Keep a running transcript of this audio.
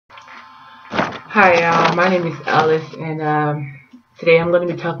Hi, my name is Alice, and today I'm going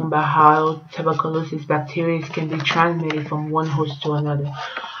to be talking about how tuberculosis bacteria can be transmitted from one host to another.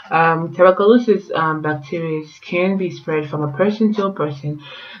 Tuberculosis bacteria can be spread from a person to a person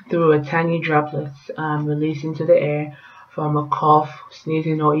through a tiny droplets released into the air from a cough,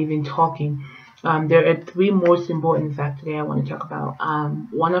 sneezing, or even talking. There are three most important factors that I want to talk about.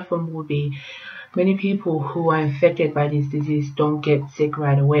 One of them would be many people who are infected by this disease don't get sick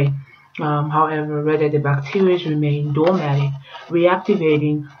right away. However, rather the bacteria remain dormant,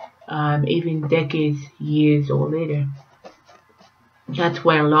 reactivating even decades, years, or later. That's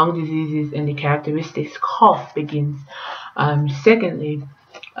when lung diseases and the characteristics cough begins. Secondly,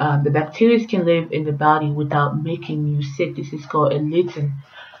 the bacteria can live in the body without making you sick. This is called a latent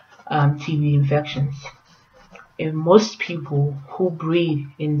TB infections. In most people who breathe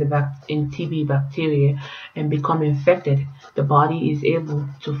in in TB bacteria and become infected, the body is able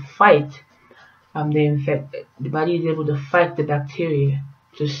to fight the body is able to fight the bacteria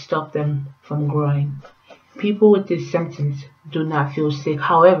to stop them from growing. People with these symptoms do not feel sick.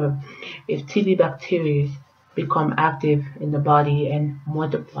 However, if TB bacteria become active in the body and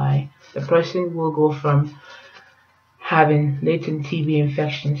multiply, the person will go from having latent TB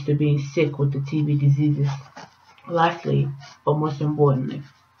infections to being sick with the TB diseases. Lastly, but most importantly,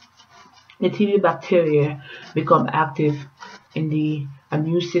 the TB bacteria become active in the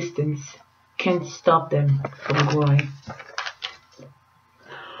immune systems, can't stop them from growing.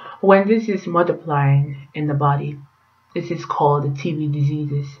 When this is multiplying in the body, this is called the TB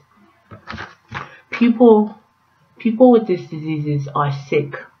diseases. People people with these diseases are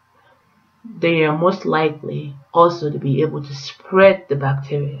sick. They are most likely also to be able to spread the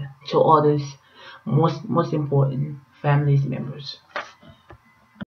bacteria to others, most important families members.